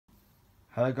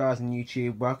Hello guys on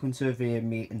YouTube, welcome to a video of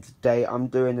me, and today I'm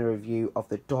doing a review of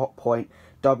the Hotpoint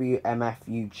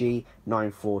WMFUG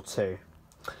 942.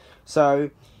 So,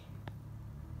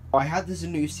 I had this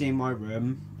Zanussi in my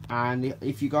room, and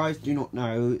if you guys do not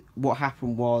know, what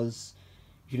happened was,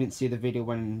 if you didn't see the video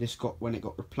when it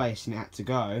got replaced and it had to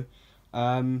go,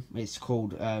 it's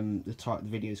called, the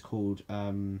video is called,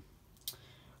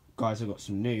 Guys, I've got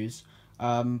some news.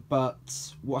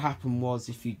 But what happened was,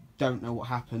 if you don't know what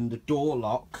happened, the door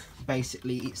lock,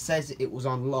 basically it says it was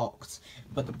unlocked,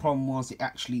 but the problem was it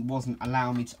actually wasn't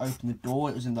allowing me to open the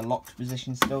door. It was in the locked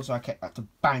position still, so I kept had to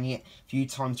bang it a few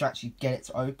times to actually get it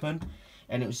to open,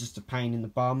 and it was just a pain in the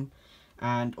bum.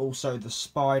 And also the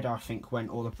spider, I think, went,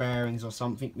 or the bearings or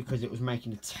something, because it was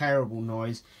making a terrible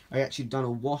noise. I actually done a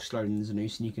wash load in the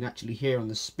Zanussi, and you can actually hear on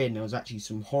the spin there was actually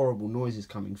some horrible noises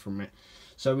coming from it.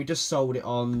 So we just sold it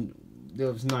on.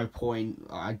 There was no point.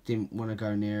 I didn't want to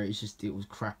go near it. It was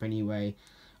crap anyway.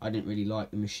 I didn't really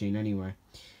like the machine anyway.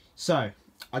 So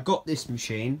I got this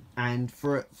machine, and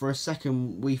for a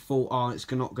second we thought, oh,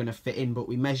 it's not going to fit in, but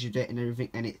we measured it and everything,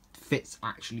 and it fits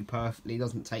actually perfectly. It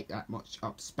doesn't take that much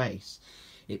up space.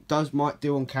 It might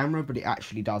do on camera, but it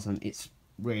actually doesn't. It's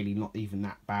really not even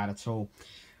that bad at all.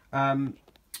 So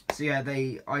yeah,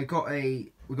 we got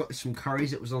this from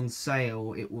Curry's. It was on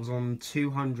sale. It was on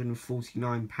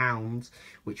 £249,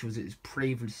 which was its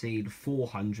previously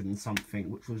 400 and something,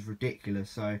 which was ridiculous.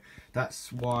 So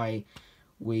that's why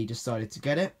we decided to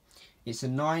get it. It's a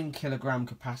 9 kilogram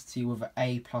capacity with an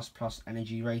A++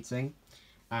 energy rating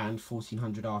and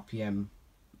 1400 RPM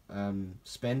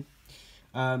spin.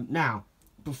 Now,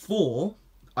 before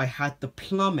I had the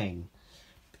plumbing.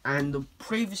 And the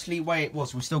previously way it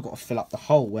was, we've still got to fill up the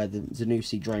hole where the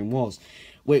Zanussi drain was.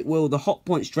 Well, the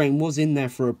Hotpoint's drain was in there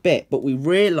for a bit, but we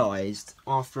realised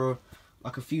after,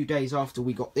 like a few days after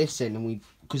we got this in, and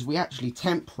because we actually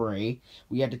temporary,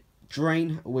 we had a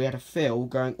drain, we had a fill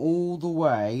going all the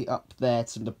way up there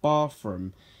to the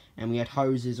bathroom, and we had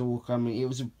hoses all coming. It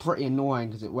was pretty annoying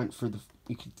because it went through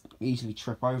you could easily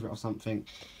trip over it or something.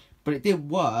 But it did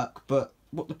work, but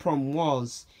what the problem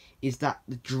was is that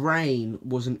the drain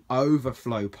was an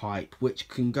overflow pipe, which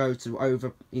can go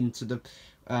over into the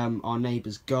our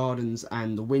neighbours' gardens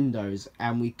and the windows,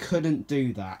 and we couldn't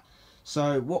do that.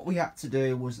 So what we had to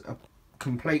do was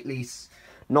completely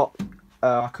not.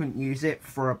 I couldn't use it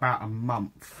for about a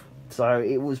month. So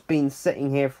it was been sitting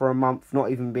here for a month,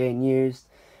 not even being used.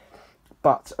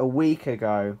 But a week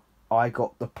ago, I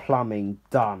got the plumbing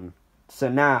done. So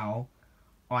now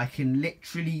I can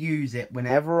literally use it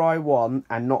whenever I want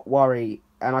and not worry,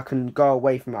 and I can go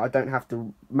away from it. I don't have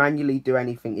to manually do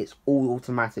anything. It's all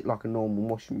automatic like a normal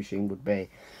washing machine would be.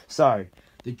 So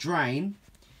the drain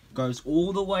goes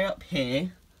all the way up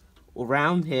here,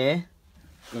 around here,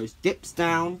 dips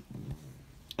down,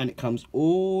 and it comes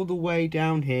all the way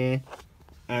down here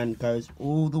and goes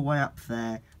all the way up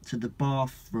there to the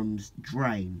bathroom's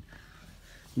drain.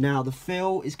 Now the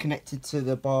fill is connected to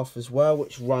the bath as well,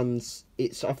 which runs.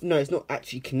 No, it's not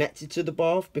actually connected to the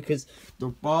bath, because the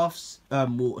bath's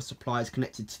water supply is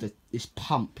connected to this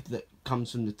pump that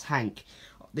comes from the tank.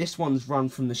 This one's run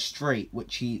from the street,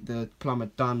 which the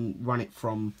plumber run it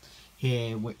from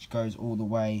here, which goes all the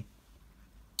way.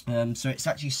 So it's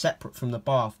actually separate from the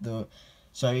bath.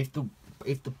 So if the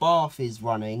bath is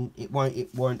running, it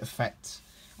won't affect.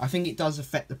 I think it does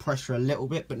affect the pressure a little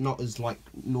bit, but not as like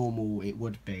normal it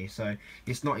would be. So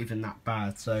it's not even that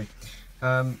bad. So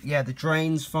yeah, the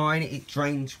drain's fine. It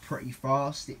drains pretty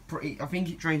fast. I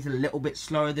think it drains a little bit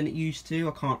slower than it used to.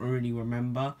 I can't really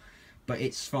remember, but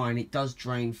it's fine. It does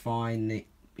drain fine.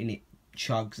 It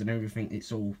chugs and everything.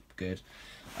 It's all good.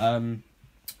 So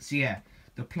yeah,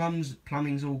 the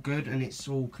plumbing's all good, and it's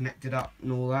all connected up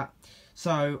and all that.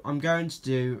 So I'm going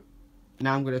to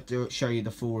show you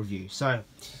the full review. So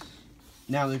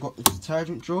now we've got the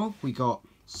detergent drawer, we got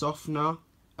softener,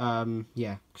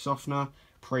 softener,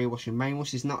 pre-wash and main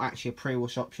wash. There's not actually a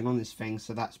pre-wash option on this thing,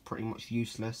 so that's pretty much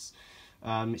useless.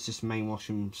 It's just main wash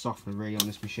and softener really on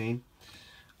this machine.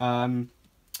 Got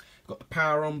the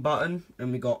power on button,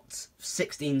 and we got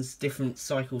 16 different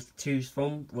cycles to choose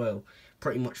from. Well,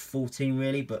 pretty much 14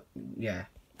 really, but yeah,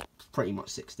 pretty much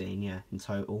 16, yeah, in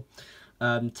total.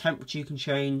 Temperature you can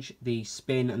change, the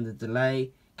spin and the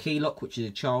delay, key lock, which is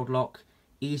a child lock,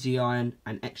 easy iron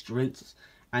and extra rinse.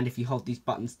 And if you hold these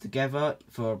buttons together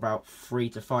for about 3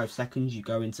 to 5 seconds, you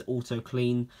go into auto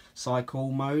clean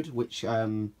cycle mode, which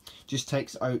just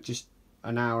takes just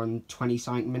an hour and 20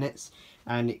 something minutes,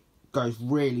 and it goes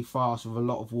really fast with a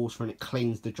lot of water, and it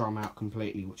cleans the drum out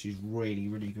completely, which is really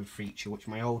good feature, which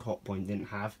my old Hotpoint didn't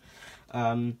have.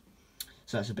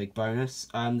 so that's a big bonus.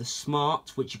 The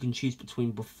Smart, which you can choose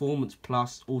between Performance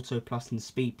Plus, Auto Plus and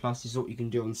Speed Plus, is what you can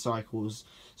do on cycles.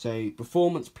 So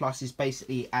Performance Plus is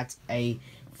basically adds a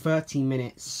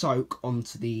 30-minute soak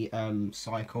onto the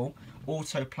cycle.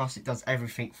 Auto Plus, it does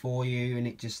everything for you, and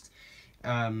it just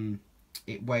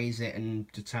it weighs it and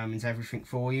determines everything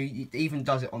for you. It even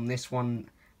does it on this one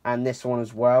and this one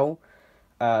as well.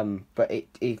 But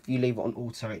if you leave it on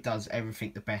auto, it does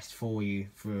everything the best for you.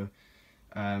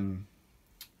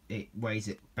 It weighs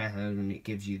it better and it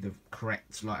gives you the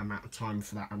correct amount of time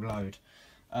for that load.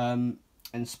 And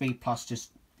Speed Plus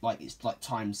just it's like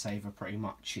time saver pretty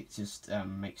much. It just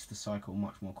makes the cycle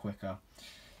much more quicker.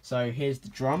 So here's the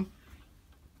drum.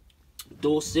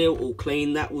 Door seal all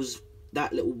clean. That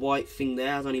little white thing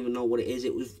there, I don't even know what it is.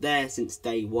 It was there since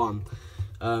day one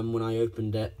when I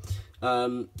opened it.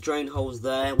 Drain holes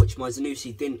there, which my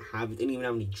Zanussi didn't have. It didn't even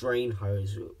have any drain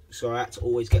hose, so I had to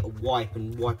always get a wipe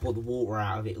and wipe all the water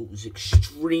out of it. It was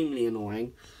extremely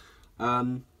annoying.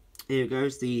 Here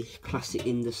goes the classic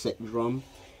Indersect drum.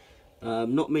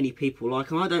 Not many people like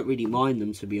them. I don't really mind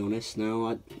them, to be honest,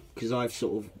 now, because I've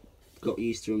sort of got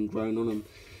used to them, grown on them.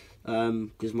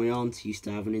 Because my auntie used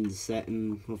to have an Indersect,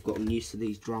 and I've gotten used to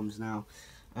these drums now.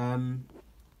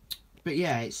 But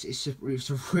yeah, it's a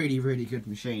really, really good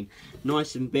machine.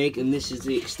 Nice and big, and this is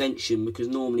the extension, because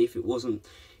normally if it was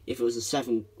a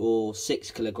 7 or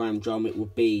 6 kilogram drum, it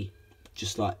would be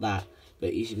just like that. But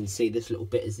as you can see, this little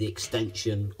bit is the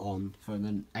extension on for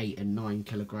the 8 and 9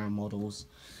 kilogram models.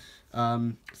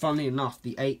 Funnily enough,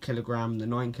 the 8 kilogram, the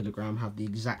 9 kilogram have the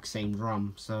exact same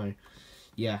drum. So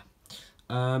yeah.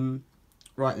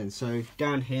 Right then, so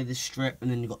down here, this strip,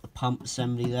 and then you've got the pump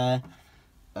assembly there.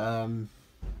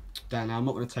 Now I'm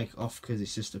not going to take it off because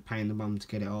it's just a pain in the bum to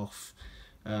get it off,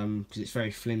 because it's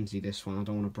very flimsy, this one. I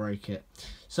don't want to break it.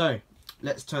 So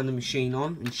let's turn the machine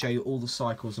on and show you all the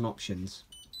cycles and options.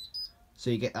 So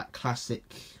you get that classic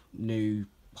new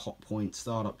Hotpoint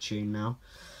startup tune now.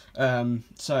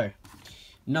 So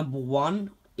number 1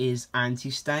 is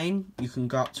anti-stain. You can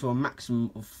go up to a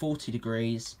maximum of 40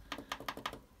 degrees.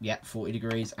 Yeah, 40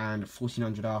 degrees and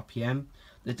 1400 RPM.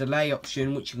 The delay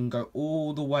option, which you can go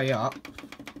all the way up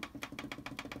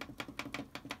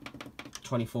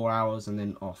 24 hours and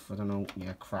then off. I don't know,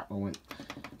 yeah, crap, I went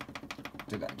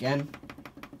do that again.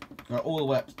 Go all the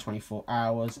way up to 24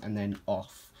 hours and then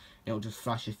off. It'll just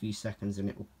flash a few seconds and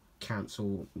it will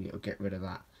cancel, it'll get rid of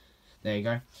that. There you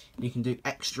go. You can do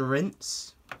extra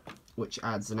rinse, which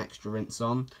adds an extra rinse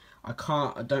on. I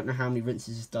don't know how many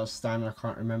rinses this does standard, I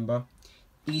can't remember.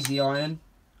 Easy iron,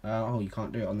 oh, you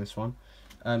can't do it on this one.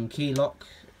 Key lock,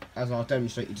 as I'll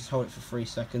demonstrate, you just hold it for 3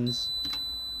 seconds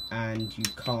and you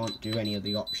can't do any of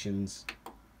the options.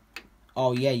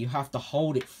 Oh yeah, you have to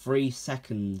hold it 3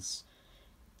 seconds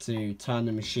to turn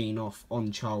the machine off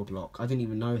on child lock. I didn't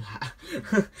even know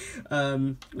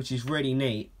that. Which is really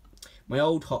neat. My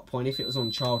old Hotpoint, if it was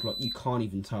on child lock, you can't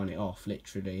even turn it off,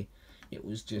 literally. It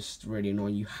was just really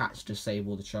annoying. You had to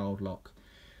disable the child lock.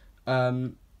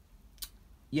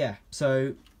 Yeah,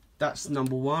 so that's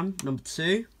number 1. Number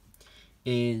 2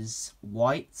 is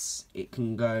whites. It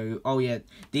can go, oh yeah,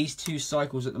 these 2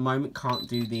 cycles at the moment can't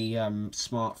do the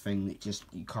smart thing.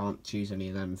 You can't choose any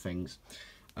of them things.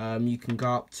 You can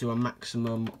go up to a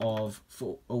maximum of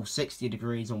 60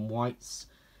 degrees on whites,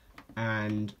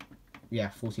 and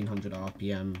yeah, 1400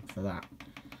 RPM for that.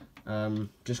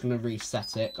 Just gonna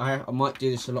reset it. I might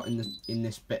do this a lot in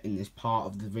this part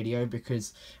of the video,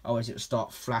 because otherwise it'll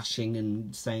start flashing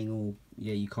and saying, oh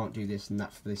yeah, you can't do this and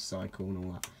that for this cycle and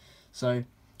all that. So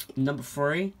number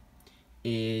 3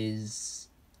 is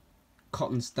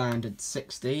cotton standard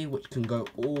 60, which can go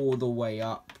all the way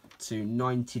up to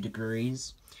 90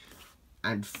 degrees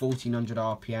and 1400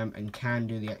 RPM, and can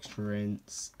do the extra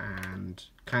rinse and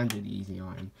can do the easy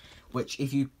iron, which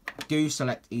if you do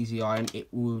select easy iron, it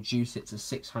will reduce it to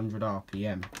 600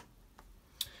 RPM,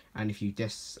 and if you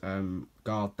discard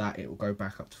that, it will go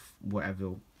back up to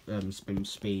whatever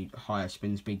higher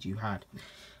spin speed you had.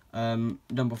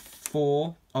 Number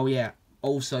 4, oh yeah,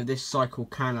 also this cycle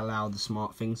can allow the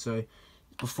smart thing, so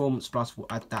Performance Plus will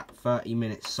add that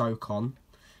 30-minute soak on,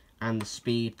 and the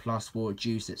Speed Plus will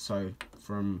reduce it, so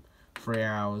from 3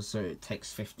 hours, so it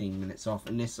takes 15 minutes off.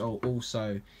 And this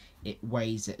also, it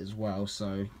weighs it as well,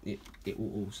 so it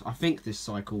will also, I think this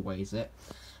cycle weighs it.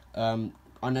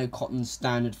 I know cotton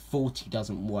standard 40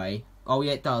 doesn't weigh. Oh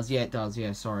yeah, it does. Yeah, it does.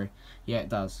 Yeah, sorry. Yeah, it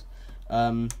does.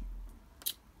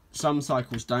 Some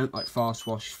cycles don't, like Fast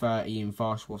Wash 30 and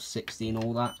Fast Wash 60 and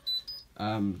all that.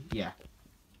 Yeah.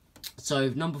 So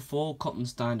number 4, cotton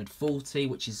standard 40,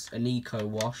 which is an eco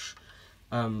wash.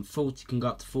 40 can go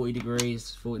up to 40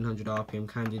 degrees, 1400 RPM,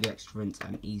 can do the extra rinse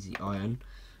and easy iron.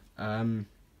 And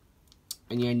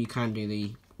yeah, and you can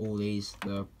do all these,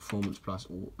 the performance plus,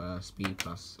 speed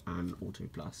plus and auto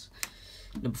plus.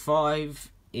 Number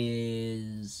 5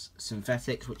 is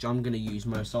synthetics, which I'm going to use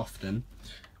most often.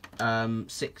 You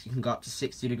can go up to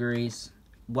 60 degrees,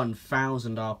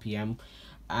 1000 RPM,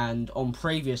 and on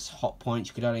previous Hotpoints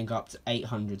you could only go up to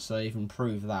 800, so they've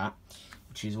improved that,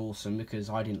 which is awesome because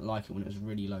I didn't like it when it was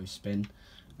really low spin.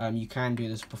 You can do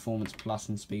this performance plus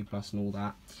and speed plus and all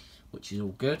that, which is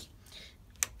all good.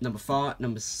 Number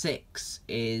 6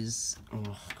 is,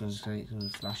 oh, it's gonna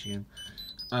flash again.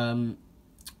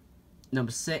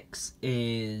 Number 6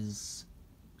 is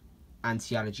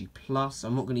anti-allergy plus.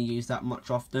 I'm not going to use that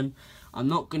much often. I'm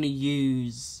not going to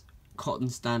use cotton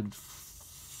standard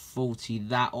 40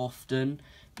 that often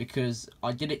because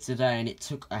I did it today and it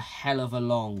took a hell of a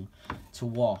long to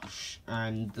wash,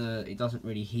 and it doesn't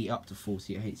really heat up to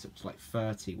 40. It heats up to like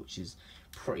 30, which is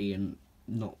pretty and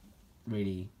not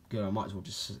really good. I might as well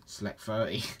just select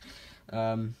 30.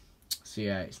 So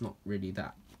yeah, it's not really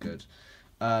that good.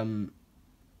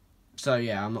 So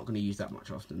yeah, I'm not going to use that much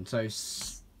often. So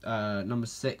number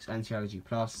 6, anti-allergy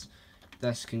plus.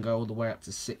 This can go all the way up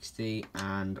to 60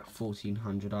 and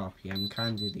 1400 RPM.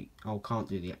 Can't do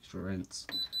the extra rinse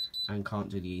and can't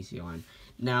do the easy iron.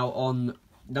 Now on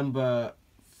number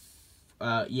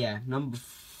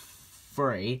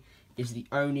 3 is the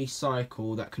only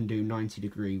cycle that can do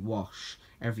 90-degree wash.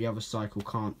 Every other cycle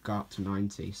can't go up to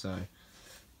 90. So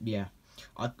yeah.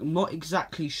 I'm not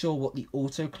exactly sure what the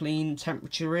auto clean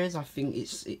temperature is. I think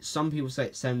it's some people say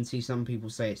it's 70, some people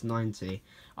say it's 90.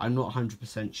 I'm not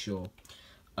 100% sure.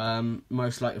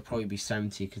 Most likely probably be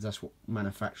 70 because that's what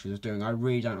manufacturers are doing. I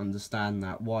really don't understand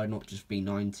that. Why not just be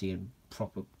 90 and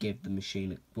give the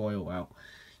machine a boil out?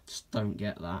 Just don't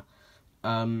get that.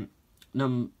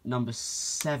 Number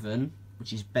 7,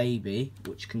 which is baby,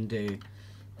 which can do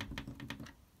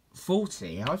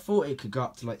 40. I thought it could go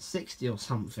up to like 60 or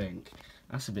something.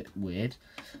 That's a bit weird.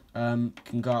 Can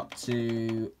go up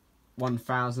to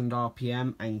 1000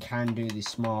 RPM and can do the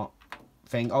smart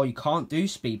thing. Oh, you can't do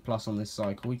speed plus on this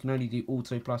cycle. You can only do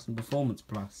auto plus and performance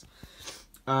plus.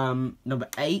 Number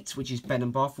 8, which is bed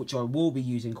and bath, which I will be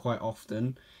using quite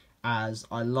often, as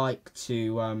I like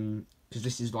to, because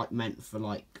this is like meant for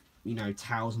like, you know,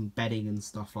 towels and bedding and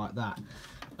stuff like that.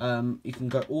 You can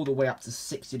go all the way up to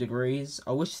 60 degrees.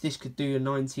 I wish this could do a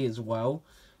 90 as well,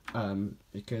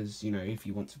 because, you know, if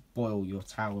you want to boil your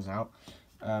towels out,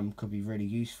 could be really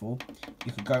useful.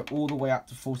 You could go all the way up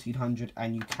to 1400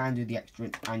 and you can do the extra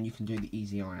and you can do the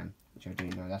easy iron, which I do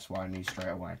know, that's why I knew straight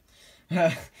away.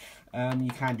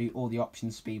 You can do all the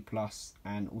options, speed plus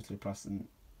and auto plus and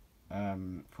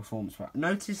performance plus.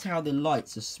 Notice how the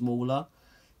lights are smaller,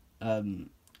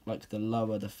 like the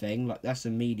lower the thing, like that's a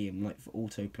medium, like for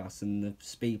auto plus, and the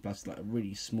speed plus like a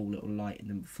really small little light, and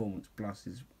then performance plus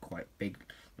is quite big,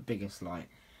 the biggest light.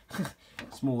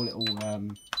 Small little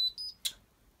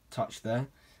touch there.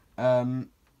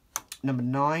 Number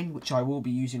 9, which I will be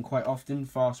using quite often,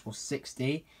 fast was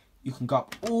 60. You can go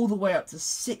up all the way up to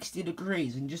 60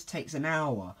 degrees and just takes an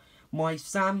hour. My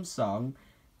Samsung,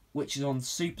 which is on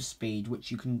super speed,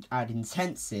 which you can add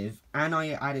intensive, and I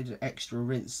added an extra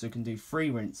rinse so you can do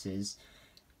 3 rinses,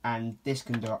 and this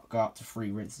can go up to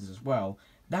 3 rinses as well.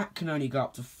 That can only go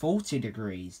up to 40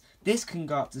 degrees. This can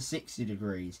go up to 60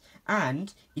 degrees.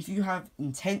 And if you have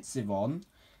intensive on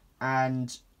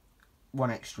and 1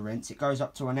 extra rinse, it goes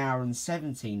up to 1 hour and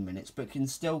 17 minutes, but can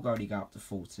still only go up to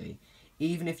 40.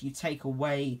 Even if you take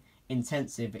away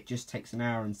intensive, it just takes 1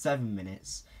 hour and 7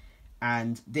 minutes.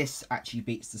 And this actually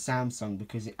beats the Samsung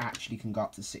because it actually can go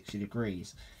up to 60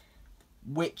 degrees,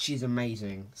 which is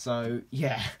amazing. So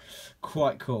yeah,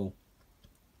 quite cool.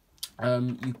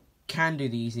 You can do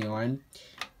the easy iron.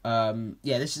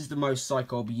 Yeah, this is the most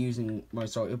cycle I'll be using.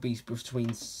 It'll be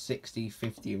between 60,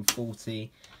 50 and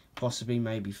 40, possibly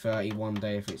maybe 30 one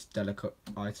day if it's delicate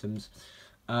items.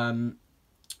 And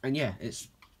yeah, it's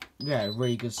a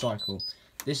really good cycle.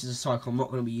 This is a cycle I'm not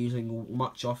going to be using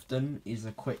much often, is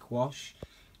a quick wash.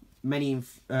 Many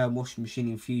washing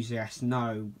machine enthusiasts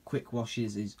know quick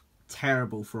washes is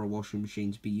terrible for a washing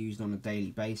machine to be used on a daily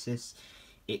basis.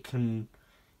 It can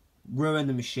ruin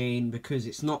the machine because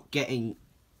it's not getting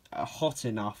hot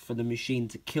enough for the machine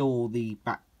to kill the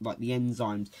the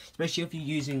enzymes, especially if you're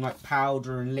using like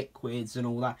powder and liquids and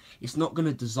all that. It's not going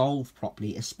to dissolve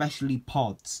properly, especially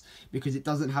pods, because it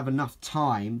doesn't have enough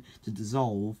time to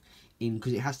dissolve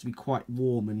because it has to be quite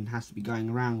warm and has to be going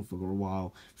around for a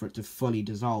while for it to fully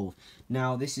dissolve.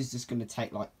 Now this is just going to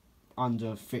take like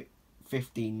under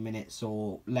 15 minutes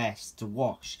or less to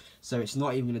wash, so it's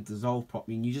not even going to dissolve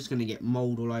properly, and you're just going to get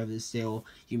mold all over the seal.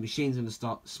 Your machine's going to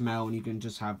start to smell, and you're going to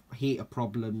just have heater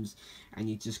problems, and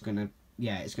you're just going to,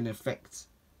 yeah, it's going to affect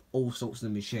all sorts of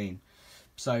the machine.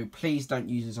 So please don't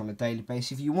use this on a daily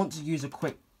basis. If you want to use a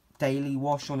quick daily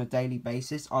wash on a daily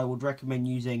basis, I would recommend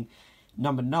using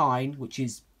number 9, which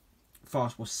is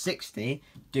fast wash 60.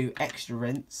 Do extra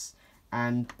rinse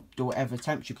and do whatever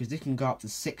temperature, because this can go up to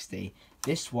 60.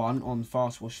 This one on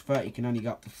fast wash 30 can only go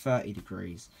up to 30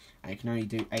 degrees, and it can only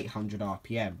do 800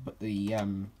 RPM. But the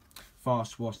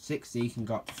fast wash 60 can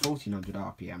go up to 1400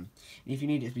 RPM. And if you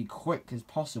need it to be quick as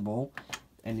possible,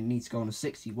 and it needs to go on a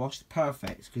 60 wash,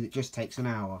 perfect, because it just takes an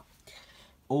hour.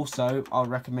 Also, I'll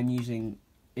recommend using,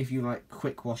 if you like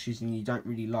quick washes and you don't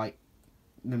really like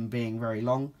them being very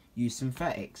long, use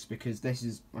synthetics, because this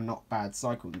is a not bad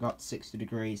cycle. You can go up to 60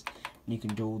 degrees, and you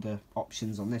can do all the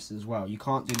options on this as well. You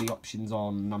can't do the options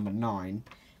on number 9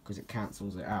 because it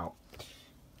cancels it out.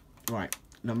 Right,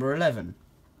 number 11,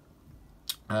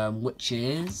 which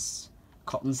is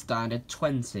cotton standard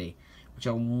 20, which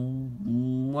I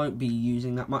won't be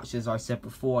using that much. As I said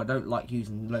before, I don't like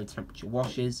using low temperature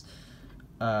washes.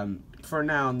 For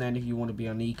now and then, if you want to be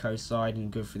on the eco side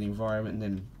and good for the environment,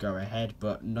 then go ahead,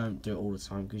 but don't do it all the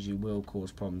time, because you will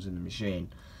cause problems in the machine.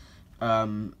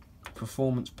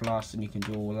 Performance plus, and you can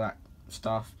do all that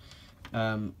stuff.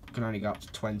 Can only go up to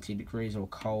 20 degrees or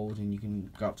cold, and you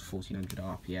can go up to 1400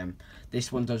 RPM.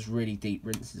 This one does really deep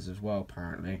rinses as well,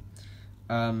 apparently.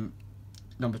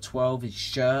 Number 12 is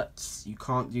shirts. You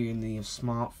can't do in the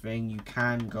smart thing. You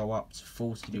can go up to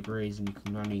 40 degrees, and you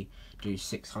can only do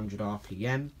 600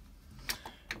 RPM.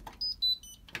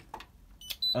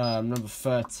 Number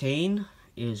 13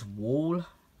 is wool.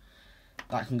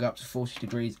 That can go up to 40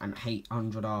 degrees and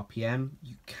 800 RPM.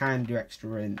 You can do extra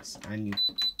rinse, and you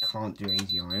can't do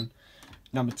easy iron.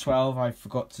 Number 12, I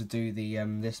forgot to do the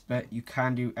this bit. You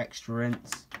can do extra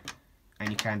rinse, and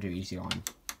you can do easy iron.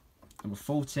 Number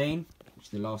 14, which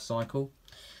is the last cycle,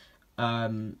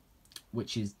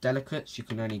 which is delicates. You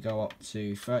can only go up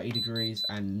to 30 degrees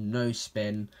and no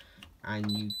spin,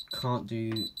 and you can't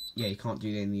do, yeah, you can't do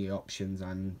any of the options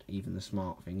and even the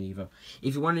smart thing either.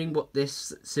 If you're wondering what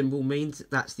this symbol means,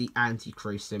 that's the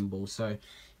anti-crease symbol. So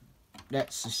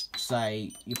let's just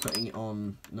say you're putting it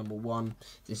on number 1.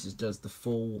 This does the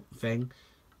full thing.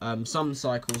 Some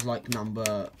cycles, like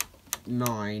number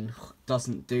 9,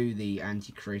 doesn't do the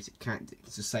anti-crease. It can't,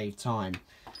 to save time.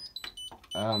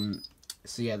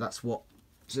 So yeah, that's what.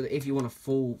 So if you want a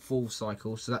full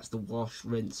cycle, so that's the wash,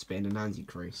 rinse, spin, and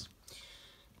anti-crease,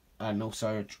 and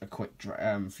also a quick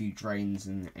few drains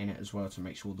in it as well to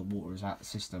make sure the water is out of the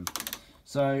system.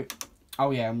 So,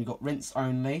 oh yeah, and we've got rinse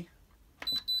only,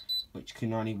 which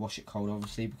can only wash it cold,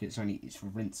 obviously, because it's for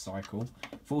rinse cycle.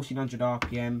 1400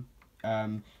 RPM.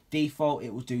 Default,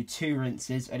 it will do 2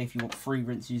 rinses, and if you want 3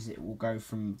 rinses, it will go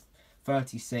from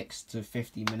 36 to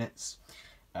 50 minutes.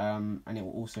 And it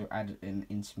will also add an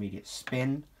intermediate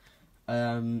spin.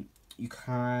 You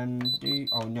can do,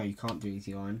 oh no, you can't do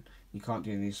easy iron. You can't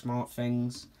do any smart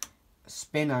things.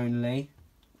 Spin only,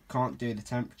 can't do the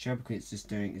temperature because it's just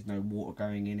doing, there's no water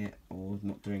going in it, or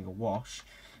not doing a wash.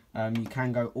 You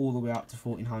can go all the way up to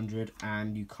 1400,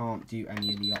 and you can't do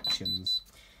any of the options,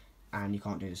 and you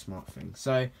can't do the smart thing.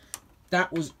 So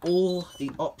that was all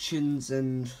the options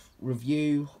and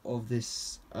review of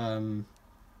this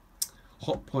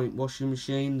Hotpoint washing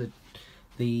machine,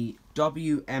 the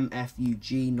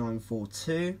WMFUG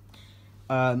 942.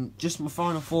 Just my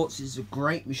final thoughts, it's a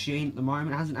great machine at the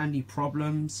moment. It hasn't had any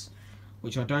problems,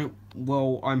 which I don't,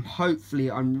 well,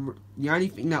 the only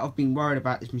thing that I've been worried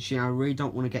about this machine, I really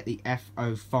don't want to get the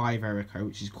F05 error code,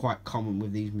 which is quite common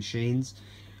with these machines.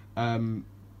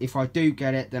 If I do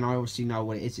get it, then I obviously know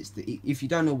what it is. If you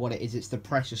don't know what it is, it's the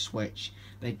pressure switch.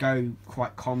 They go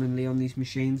quite commonly on these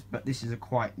machines, but this is a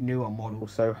quite newer model,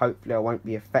 so hopefully I won't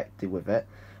be affected with it.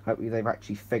 Hopefully they've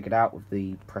actually figured out with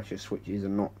the pressure switches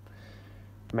and not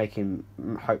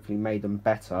hopefully made them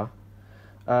better.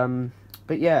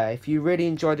 But yeah, if you really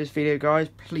enjoyed this video, guys,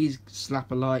 please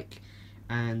slap a like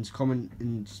and comment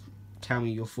and tell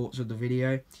me your thoughts of the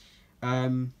video.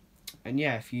 And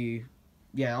yeah,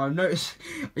 I've noticed,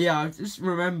 I just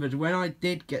remembered when I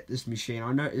did get this machine,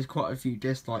 I noticed quite a few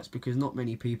dislikes because not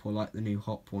many people like the new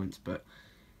Hotpoints, but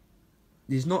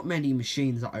there's not many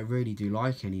machines that I really do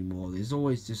like anymore. There's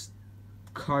always just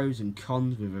pros and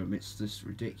cons with them. It's just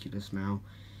ridiculous now.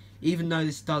 Even though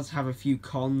this does have a few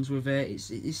cons with it,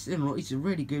 it's a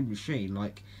really good machine.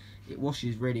 Like, it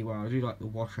washes really well. I do like the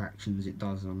wash actions it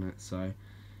does on it. So,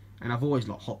 and I've always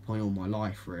liked Hotpoint all my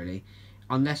life, really.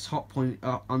 Unless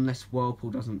unless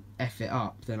Whirlpool doesn't F it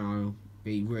up, then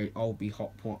I'll be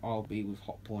Hotpoint. I'll be with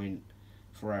Hotpoint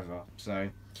forever. So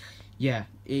yeah,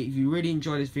 if you really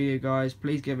enjoyed this video, guys,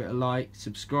 please give it a like,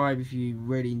 subscribe if you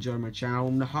really enjoy my channel.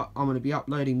 I'm gonna be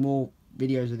uploading more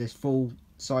videos of this, full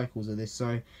cycles of this,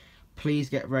 so please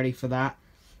get ready for that.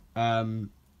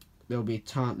 There'll be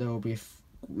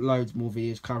loads more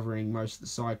videos covering most of the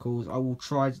cycles. I will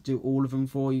try to do all of them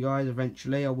for you guys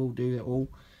eventually. I will do it all.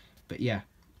 But yeah,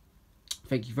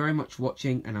 thank you very much for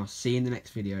watching, and I'll see you in the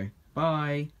next video.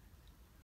 Bye.